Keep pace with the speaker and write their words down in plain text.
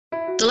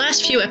The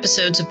last few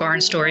episodes of Barn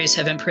Stories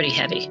have been pretty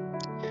heavy.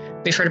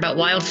 We've heard about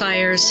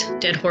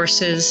wildfires, dead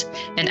horses,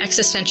 and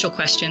existential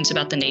questions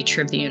about the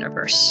nature of the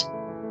universe.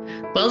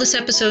 Well, this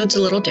episode's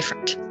a little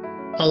different.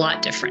 A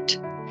lot different.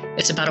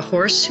 It's about a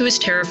horse who is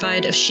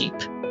terrified of sheep.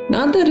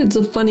 Not that it's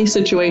a funny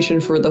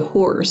situation for the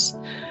horse.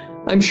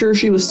 I'm sure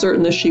she was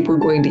certain the sheep were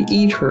going to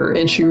eat her,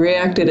 and she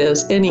reacted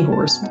as any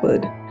horse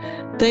would.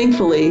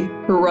 Thankfully,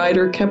 her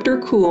rider kept her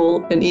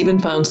cool and even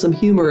found some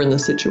humor in the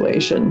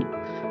situation.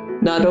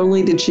 Not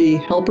only did she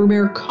help her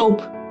mare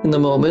cope in the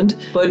moment,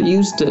 but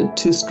used it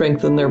to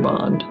strengthen their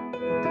bond.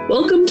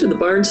 Welcome to the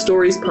Barn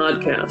Stories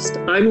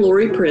podcast. I'm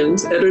Lori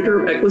Prinz,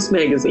 editor of Equus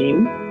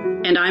Magazine.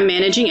 And I'm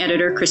managing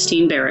editor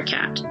Christine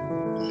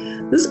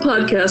Barakat. This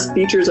podcast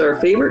features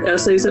our favorite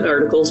essays and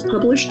articles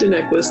published in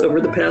Equus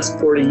over the past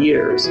 40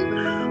 years.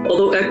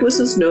 Although Equus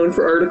is known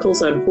for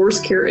articles on horse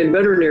care and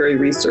veterinary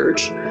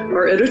research,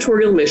 our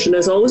editorial mission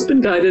has always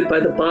been guided by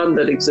the bond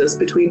that exists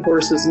between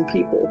horses and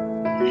people.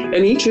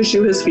 And each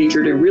issue has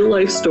featured a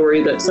real-life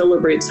story that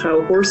celebrates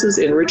how horses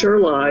enrich our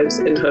lives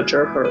and touch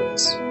our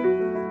hearts.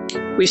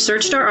 We've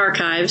searched our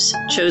archives,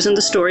 chosen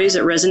the stories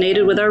that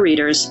resonated with our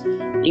readers,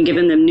 and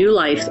given them new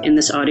life in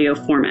this audio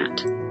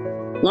format.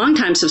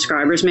 Longtime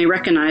subscribers may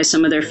recognize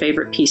some of their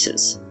favorite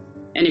pieces.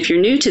 And if you're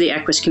new to the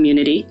Equus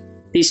community,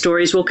 these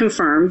stories will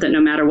confirm that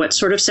no matter what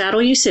sort of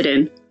saddle you sit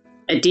in,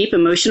 a deep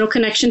emotional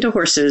connection to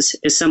horses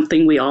is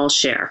something we all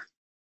share.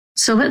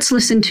 So let's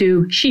listen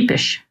to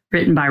Sheepish,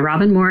 written by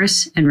Robin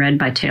Morris and read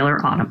by Taylor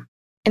Autumn.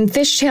 In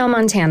Fishtail,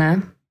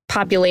 Montana,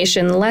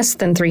 population less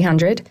than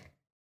 300,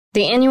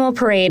 the annual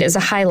parade is a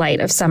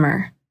highlight of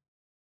summer.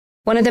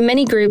 One of the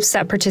many groups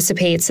that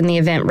participates in the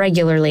event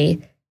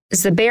regularly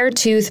is the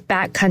Beartooth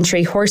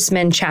Backcountry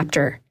Horsemen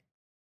Chapter.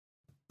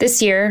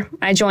 This year,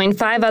 I joined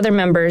 5 other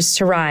members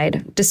to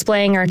ride,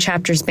 displaying our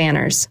chapter's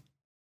banners.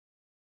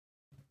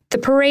 The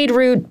parade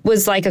route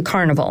was like a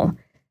carnival.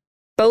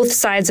 Both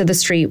sides of the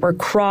street were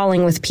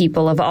crawling with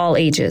people of all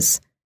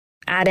ages.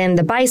 Add in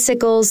the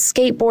bicycles,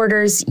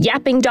 skateboarders,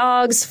 yapping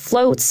dogs,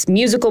 floats,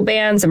 musical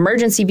bands,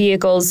 emergency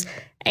vehicles,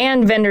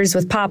 and vendors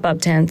with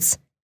pop-up tents,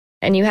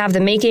 and you have the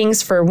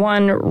makings for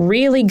one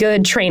really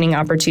good training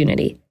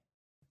opportunity.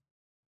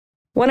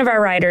 One of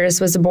our riders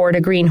was aboard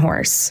a green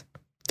horse.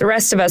 The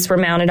rest of us were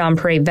mounted on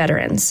parade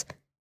veterans,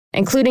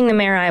 including the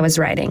mare I was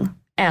riding,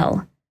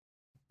 Elle,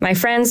 my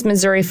friend's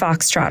Missouri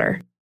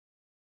Foxtrotter.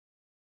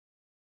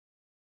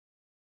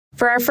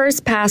 For our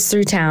first pass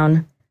through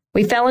town,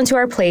 we fell into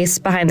our place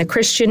behind the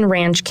Christian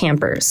Ranch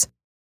campers,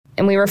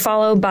 and we were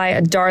followed by a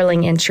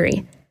darling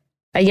entry,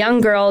 a young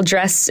girl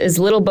dressed as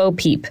Little Bo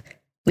Peep,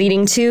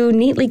 leading 2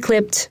 neatly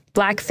clipped,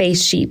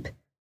 black-faced sheep.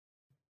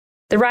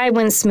 The ride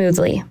went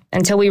smoothly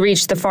until we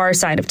reached the far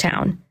side of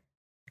town.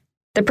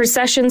 The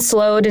procession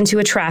slowed into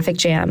a traffic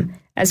jam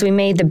as we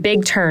made the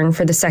big turn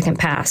for the second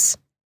pass.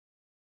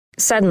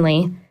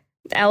 Suddenly,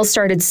 Elle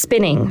started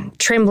spinning,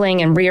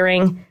 trembling, and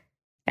rearing,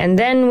 and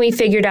then we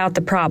figured out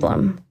the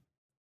problem.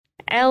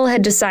 Elle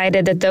had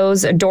decided that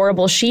those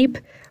adorable sheep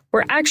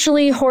were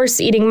actually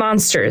horse-eating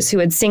monsters who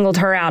had singled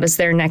her out as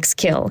their next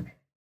kill.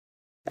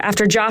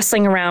 After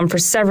jostling around for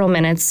several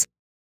minutes,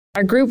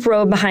 our group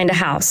rode behind a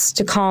house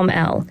to calm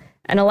Elle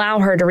and allow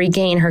her to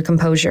regain her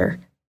composure.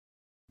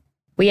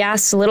 We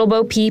asked Little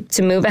Bo Peep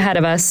to move ahead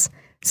of us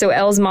so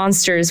Elle's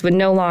monsters would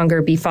no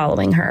longer be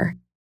following her.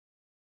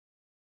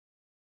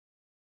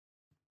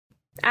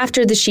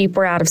 After the sheep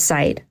were out of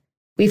sight,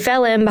 we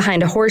fell in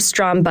behind a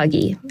horse-drawn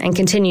buggy and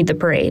continued the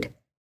parade.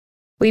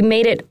 We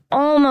made it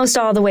almost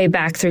all the way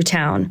back through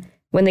town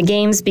when the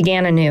games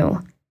began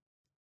anew.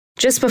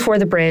 Just before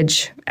the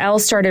bridge, Elle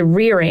started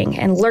rearing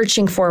and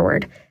lurching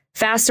forward,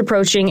 fast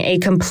approaching a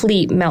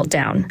complete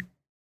meltdown.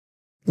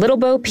 Little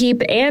Bo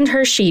Peep and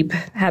her sheep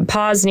had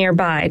paused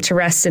nearby to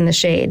rest in the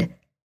shade.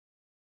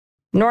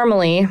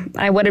 Normally,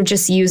 I would have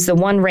just used the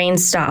one rein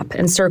stop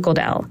and circled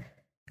Elle,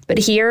 but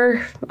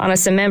here, on a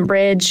cement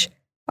bridge,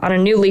 on a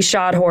newly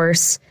shod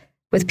horse,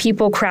 with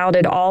people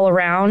crowded all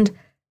around,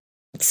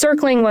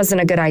 circling wasn't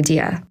a good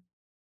idea.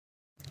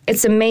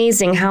 It's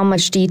amazing how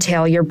much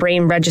detail your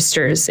brain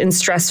registers in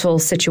stressful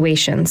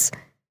situations.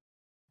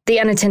 The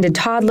unattended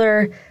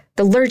toddler,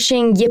 the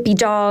lurching yippy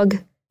dog,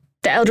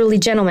 the elderly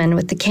gentleman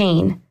with the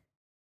cane.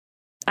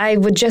 I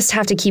would just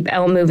have to keep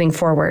Elle moving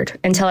forward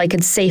until I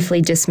could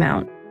safely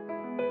dismount.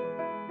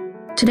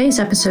 Today's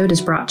episode is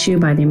brought to you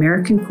by the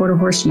American Quarter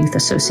Horse Youth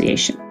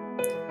Association.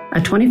 A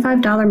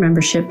 $25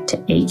 membership to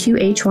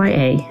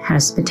AQHYA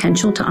has the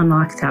potential to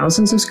unlock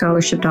thousands of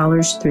scholarship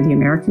dollars through the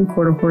American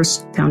Quarter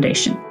Horse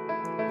Foundation.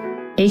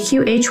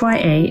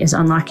 AQHYA is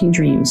unlocking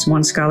dreams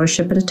one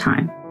scholarship at a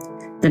time.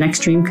 The next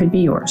dream could be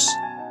yours.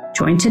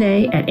 Join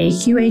today at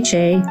aqha.com/youth.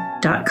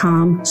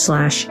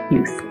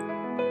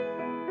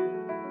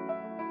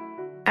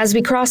 As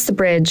we crossed the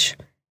bridge,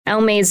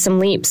 Elle made some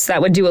leaps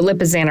that would do a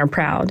Lipizzaner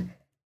proud.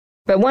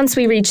 But once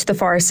we reached the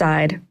far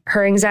side,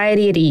 her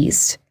anxiety had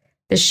eased.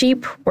 The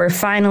sheep were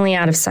finally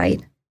out of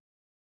sight.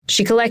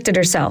 She collected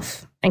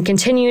herself and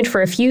continued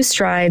for a few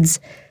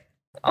strides,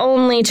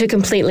 only to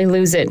completely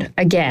lose it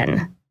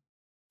again.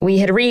 We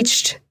had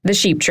reached the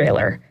sheep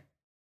trailer.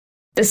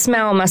 The The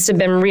smell must have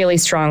been really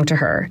strong to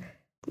her,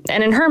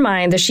 and in her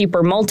mind, the sheep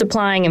were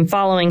multiplying and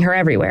following her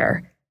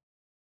everywhere.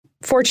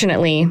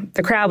 Fortunately,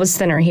 the crowd was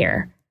thinner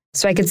here,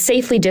 so I could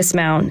safely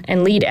dismount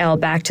and lead Elle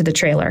back to the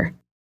trailer.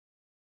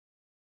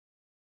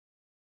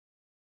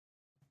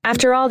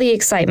 After all the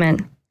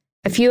excitement,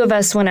 a few of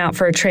us went out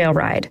for a trail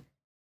ride.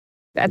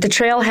 At the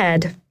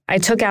trailhead, I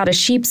took out a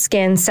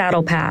sheepskin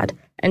saddle pad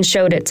and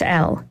showed it to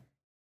Elle.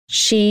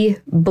 She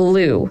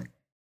blew.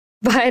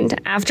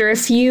 But after a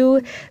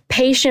few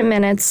patient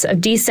minutes of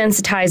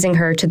desensitizing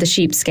her to the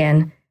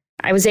sheepskin,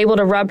 I was able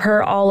to rub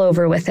her all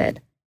over with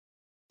it.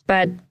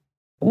 But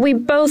we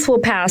both will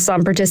pass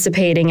on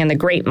participating in the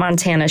Great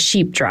Montana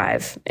Sheep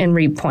Drive in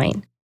Reed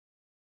Point.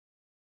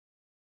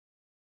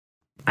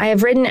 I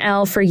have ridden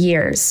Elle for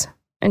years,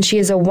 and she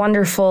is a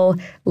wonderful,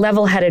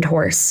 level-headed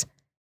horse,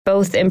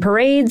 both in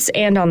parades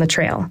and on the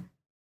trail.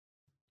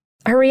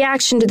 Her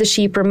reaction to the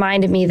sheep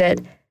reminded me that,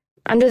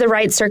 under the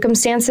right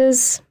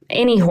circumstances,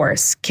 any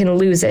horse can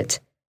lose it.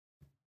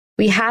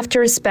 We have to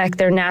respect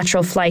their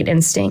natural flight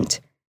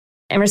instinct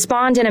and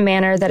respond in a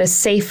manner that is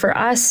safe for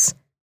us,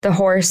 the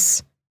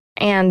horse,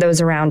 and those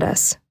around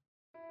us.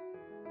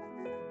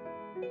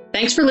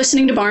 Thanks for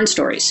listening to Barn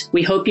Stories.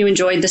 We hope you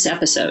enjoyed this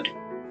episode.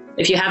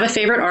 If you have a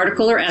favorite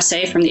article or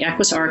essay from the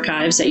Equus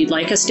archives that you'd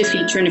like us to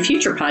feature in a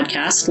future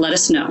podcast, let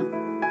us know.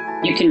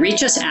 You can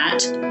reach us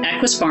at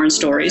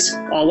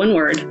equusbarnstories, all one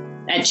word,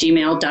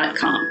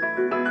 @gmail.com.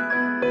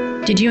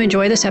 Did you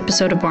enjoy this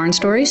episode of Barn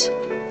Stories?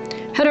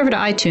 Head over to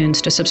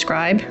iTunes to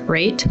subscribe,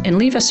 rate, and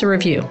leave us a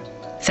review.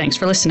 Thanks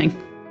for listening.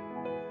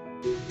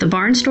 The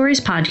Barn Stories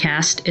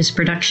podcast is a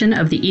production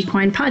of the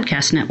Equine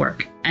Podcast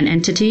Network, an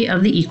entity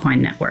of the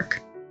Equine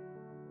Network.